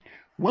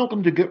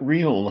Welcome to Get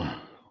Real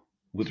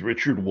with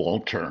Richard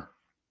Walter.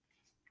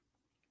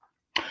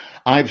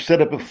 I've said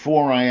it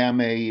before, I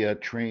am a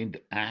trained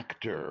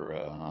actor.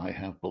 I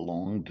have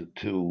belonged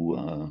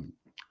to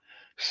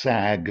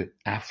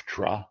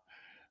SAG-AFTRA.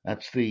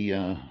 That's the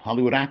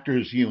Hollywood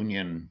Actors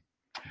Union.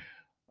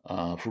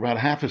 For about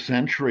half a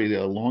century,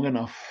 long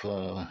enough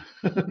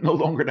no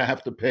longer to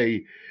have to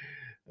pay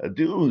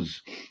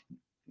dues.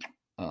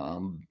 I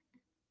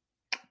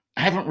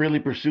haven't really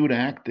pursued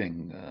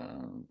acting.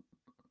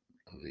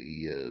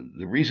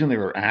 The reason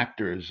there are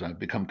actors, I've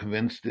become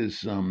convinced, is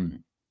so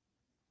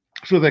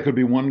there could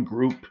be one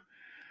group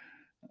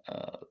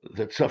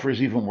that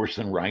suffers even worse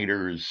than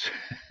writers.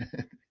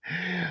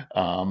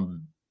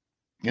 In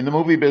the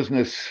movie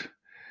business,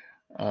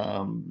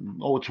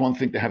 it's one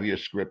thing to have your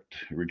script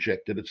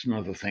rejected. It's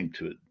another thing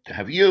to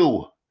have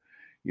your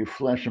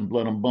flesh and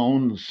blood and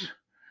bones,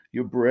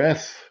 your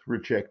breath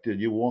rejected.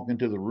 You walk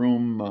into the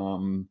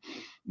room,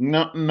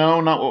 no,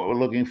 not what we're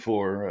looking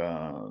for.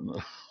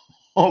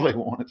 All they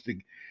want is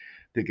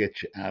to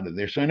get you out of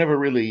there. So I never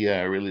really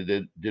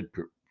did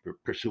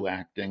pursue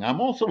acting.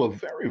 I'm also a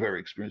very, very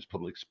experienced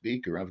public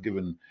speaker. I've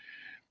given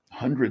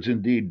hundreds,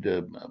 indeed,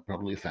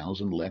 probably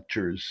 1,000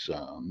 lectures,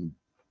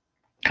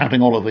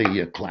 counting all of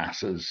the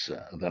classes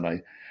that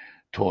I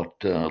taught,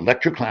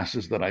 lecture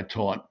classes that I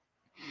taught.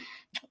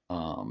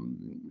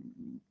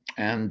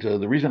 And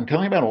the reason I'm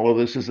telling you about all of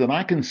this is that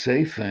I can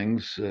say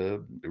things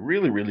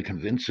really, really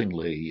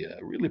convincingly,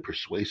 really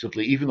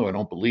persuasively, even though I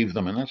don't believe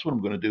them. And that's what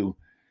I'm going to do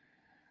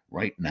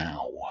right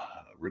now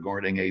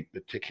regarding a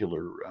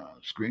particular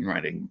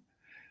screenwriting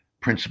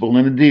principle,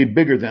 and indeed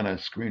bigger than a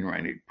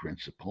screenwriting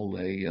principle,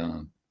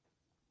 a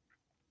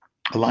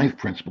life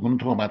principle. I'm going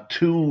to talk about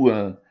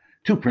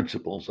two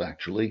principles,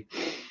 actually,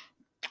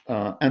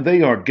 and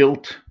they are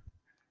guilt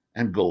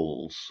and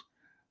goals.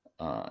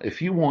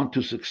 If you want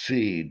to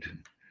succeed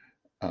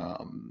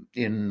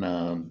in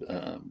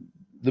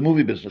the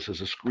movie business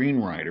as a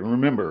screenwriter,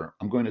 remember,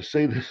 I'm going to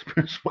say this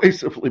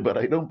persuasively, but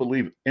I don't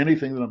believe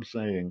anything that I'm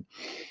saying.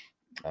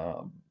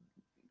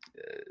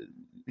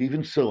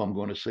 Even so, I'm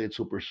going to say it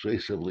so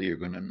persuasively, you're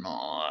going to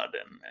nod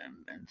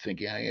and think,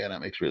 yeah,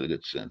 that makes really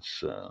good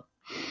sense.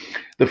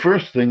 The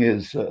first thing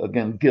is,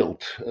 again,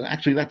 guilt.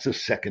 Actually, that's the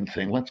second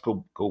thing. Let's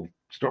go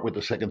start with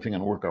the second thing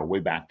and work our way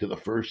back to the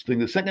first thing.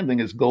 The second thing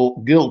is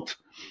guilt.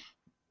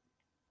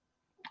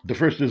 The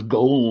first is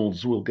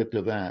goals. We'll get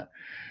to that.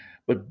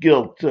 But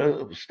guilt,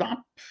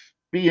 stop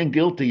being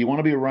guilty. You want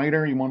to be a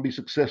writer, you want to be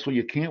successful,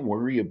 you can't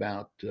worry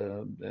about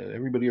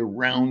everybody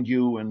around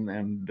you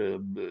and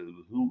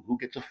who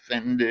gets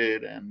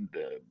offended and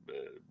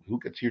who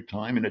gets your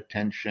time and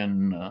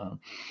attention.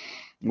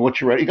 What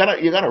you write, you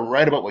gotta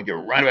write about what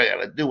you're writing about. You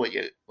gotta do what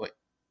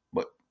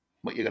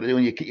you gotta do,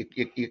 and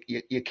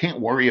you can't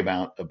worry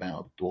about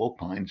all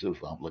kinds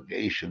of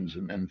obligations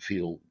and then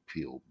feel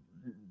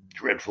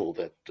dreadful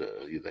that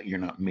you're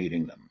not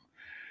meeting them.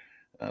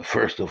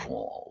 First of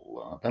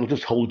all, that'll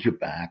just hold you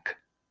back.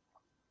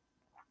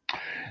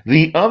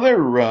 The other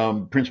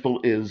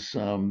principle is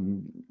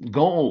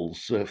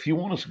goals. If you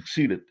want to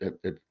succeed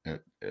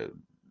at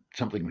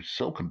something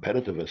so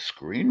competitive as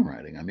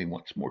screenwriting, I mean,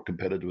 what's more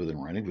competitive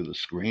than writing for the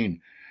screen?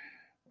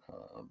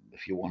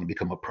 If you want to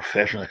become a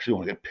professional, actually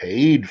want to get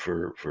paid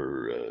for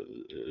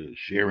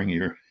sharing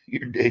your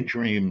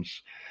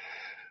daydreams,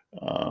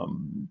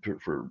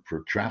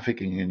 for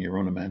trafficking in your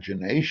own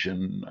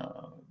imagination,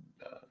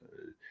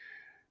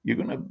 you're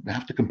going to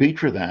have to compete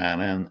for that,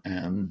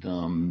 and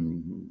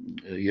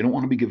you don't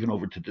want to be given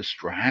over to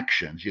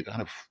distractions. You got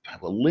to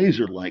have a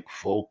laser-like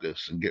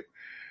focus and get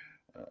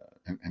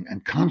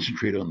and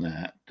concentrate on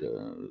that.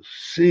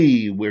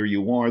 See where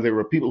you are. There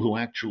are people who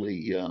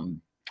actually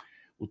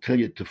will tell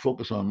you to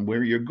focus on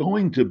where you're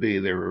going to be.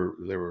 There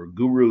are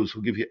gurus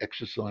who give you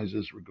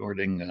exercises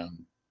regarding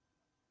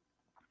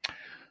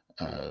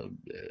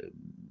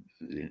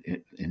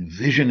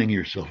envisioning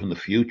yourself in the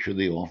future,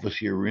 the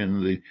office you're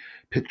in, the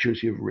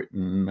pictures you've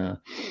written,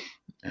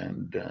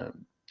 and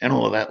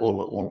all of that,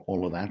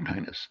 all of that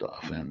kind of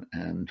stuff,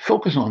 and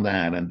focus on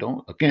that, and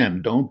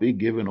don't be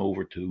given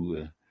over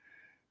to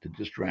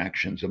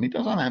distractions. I mean,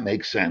 doesn't that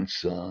make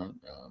sense?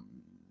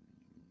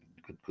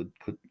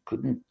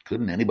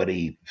 Couldn't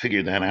anybody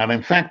figure that out?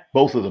 In fact,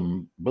 both of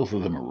them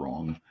are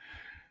wrong.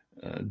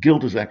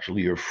 Guilt is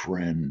actually your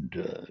friend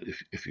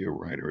if you're a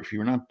writer. If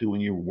you're not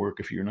doing your work,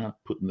 if you're not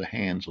putting the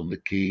hands on the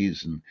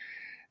keys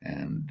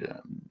and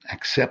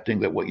accepting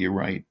that what you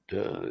write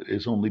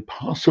is only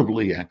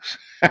possibly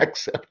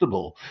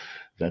acceptable,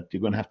 that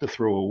you're going to have to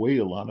throw away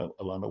a lot of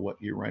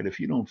what you write. If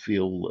you don't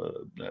feel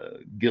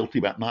guilty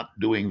about not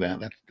doing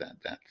that,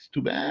 that's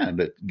too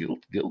bad.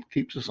 Guilt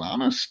keeps us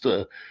honest.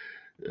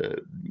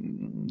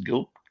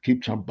 Guilt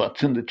keeps our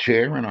butts in the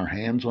chair and our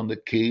hands on the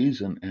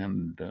keys,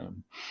 and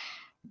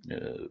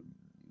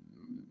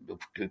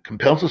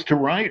compels us to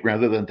write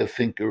rather than to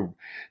think or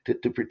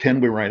to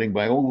pretend we're writing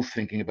by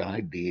thinking about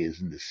ideas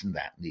and this and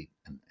that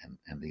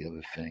and the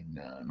other thing.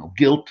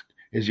 Guilt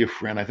is your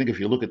friend. I think if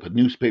you look at the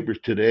newspapers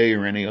today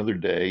or any other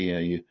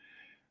day,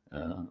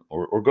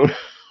 or go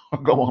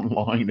go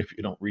online if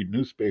you don't read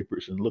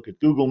newspapers and look at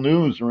Google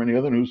News or any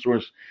other news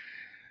source,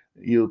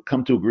 you'll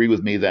come to agree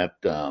with me that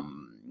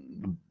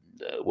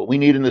what we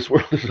need in this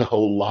world is a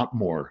whole lot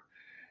more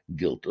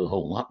guilt, a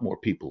whole lot more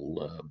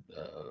people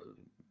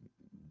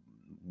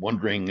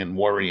wondering and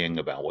worrying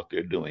about what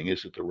they're doing.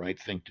 Is it the right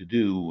thing to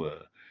do?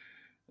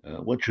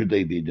 What should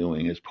they be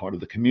doing as part of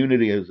the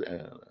community, and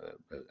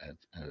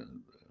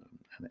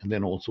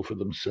then also for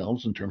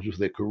themselves in terms of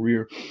their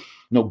career?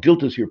 No,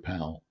 guilt is your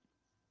pal,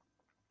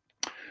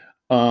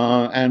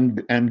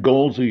 and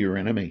goals are your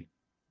enemy.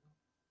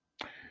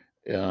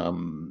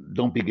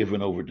 Don't be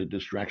given over to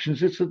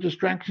distractions. It's the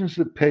distractions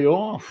that pay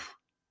off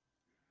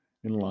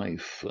in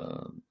life.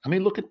 I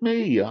mean, look at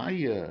me.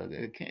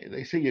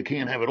 They say you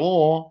can't have it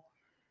all,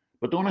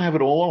 but don't I have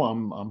it all?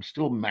 I'm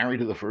still married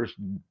to the first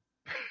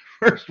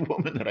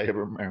woman that I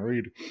ever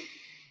married.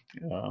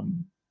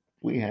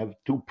 We have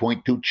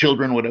 2.2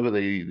 children, whatever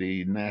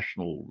the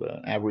national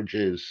average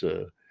is.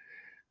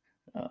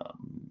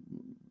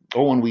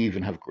 And we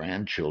even have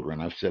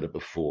grandchildren. I've said it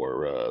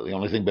before. The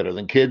only thing better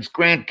than kids,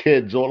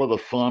 grandkids. All of the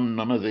fun,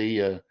 none of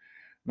the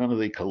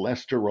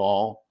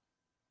cholesterol.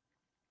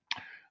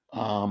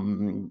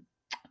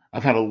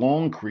 I've had a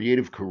long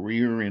creative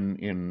career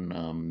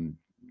in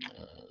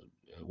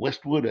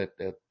Westwood at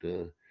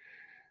the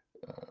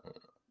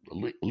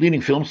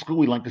leading film school.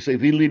 We like to say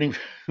the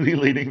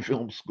leading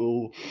film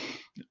school.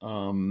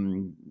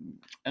 And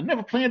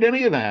never planned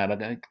any of that.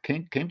 I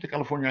came to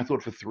California, I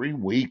thought, for 3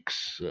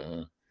 weeks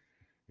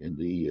in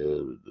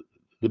the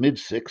mid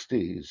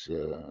 '60s.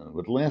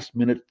 But last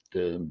minute,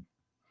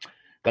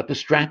 got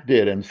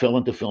distracted and fell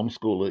into film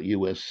school at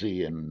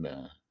USC, and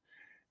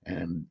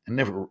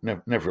never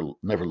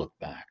looked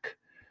back.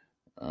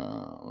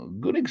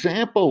 Good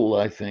example,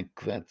 I think,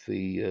 that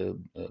the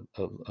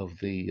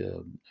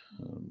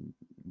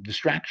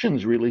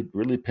distractions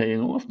really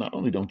paying off. Not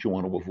only don't you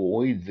want to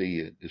avoid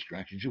the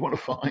distractions, you want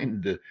to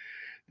find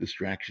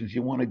distractions.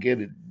 You want to get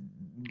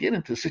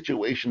into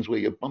situations where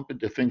you bump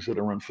into things that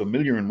are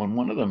unfamiliar, and when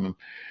one of them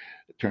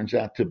turns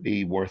out to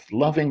be worth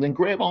loving, then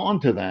grab on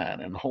to that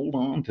and hold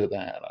on to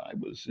that. I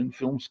was in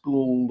film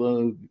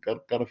school, got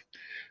a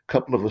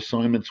couple of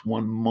assignments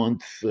 1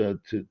 month to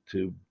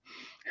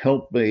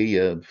help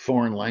a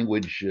foreign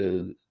language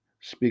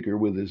speaker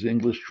with his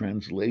English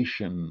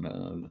translation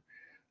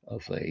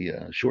of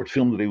a short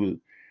film that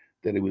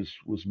he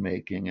was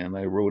making, and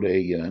I wrote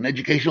an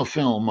educational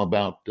film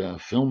about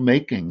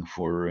filmmaking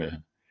for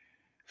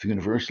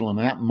Universal. And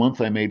that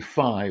month I made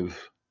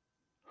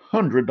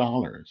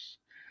 $500.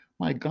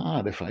 My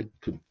God, if I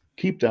could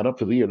keep that up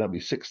for the year, that'd be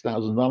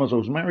 $6,000. I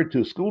was married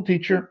to a school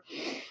teacher,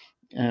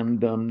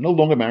 and no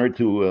longer married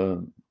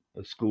to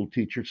a school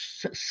teacher.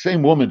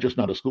 Same woman, just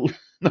not a school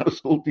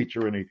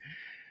teacher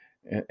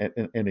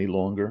any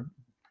longer.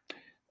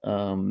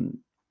 And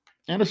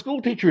a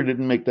school teacher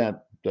didn't make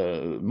that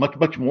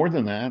much more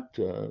than that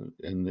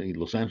in the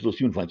Los Angeles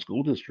Unified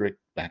School District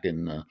back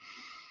in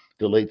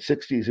the late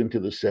 '60s into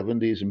the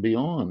 '70s and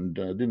beyond.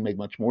 Didn't make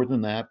much more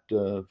than that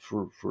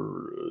for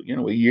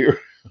a year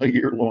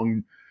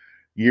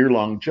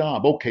long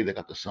job. Okay, they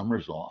got the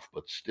summers off,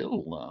 but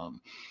still,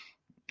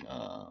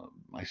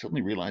 I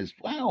suddenly realized,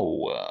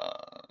 wow,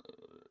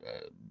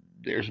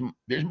 there's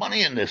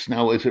money in this.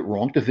 Now, is it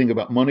wrong to think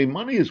about money?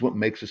 Money is what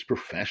makes us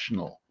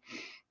professional.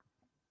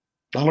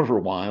 Oscar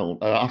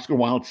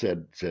Wilde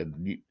said,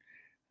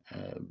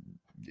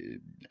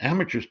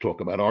 amateurs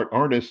talk about art,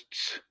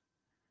 artists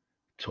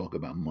talk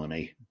about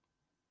money.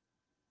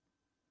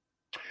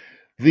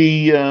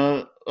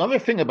 The other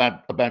thing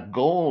about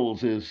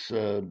goals is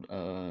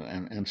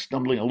and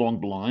stumbling along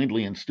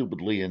blindly and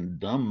stupidly and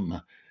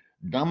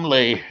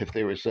dumbly, if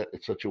there is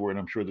such a word.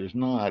 I'm sure there's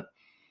not.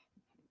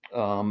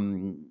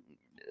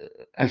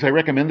 As I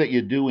recommend that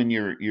you do in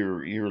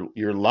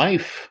your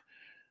life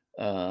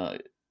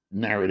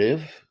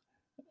narrative,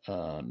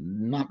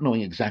 not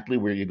knowing exactly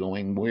where you're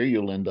going, where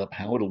you'll end up,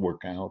 how it'll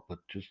work out, but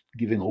just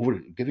giving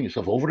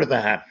yourself over to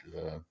that,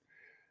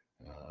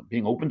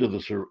 being open to the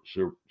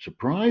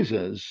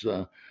surprises.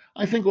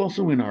 I think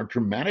also in our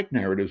dramatic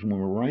narratives, when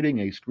we're writing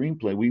a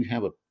screenplay, we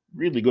have a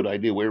really good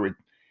idea where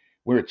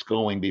it's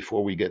going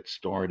before we get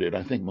started.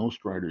 I think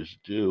most writers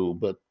do,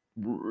 but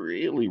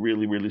really,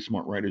 really, really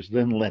smart writers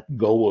then let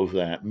go of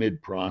that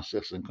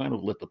mid-process and kind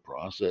of let the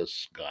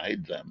process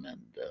guide them, and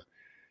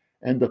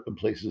end up in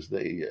places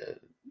they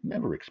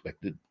never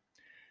expected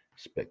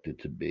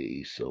to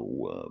be.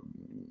 So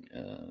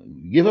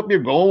give up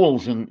your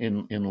goals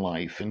in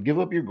life, and give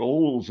up your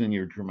goals in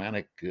your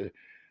dramatic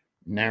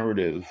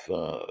narrative.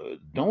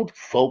 Don't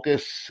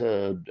focus.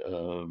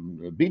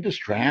 Be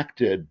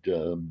distracted.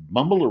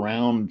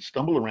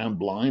 Stumble around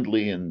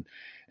blindly and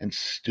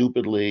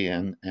stupidly,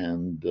 and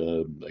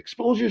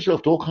expose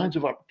yourself to all kinds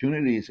of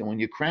opportunities. And when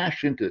you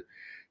crash into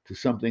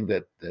something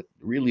that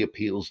really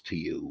appeals to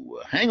you,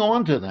 hang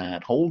on to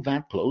that, hold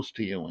that close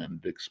to you,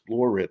 and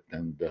explore it.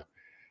 And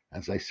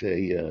as I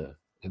say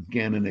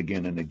again and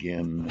again and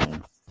again,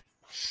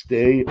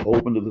 stay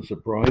open to the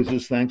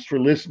surprises. Thanks for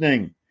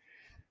listening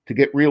to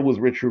Get Real with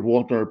Richard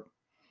Walter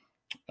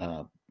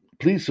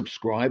Please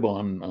subscribe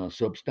on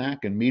Substack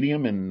and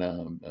Medium,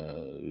 and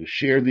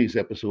share these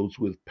episodes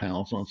with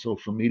pals on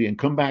social media, and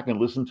come back and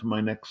listen to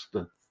my next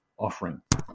offering.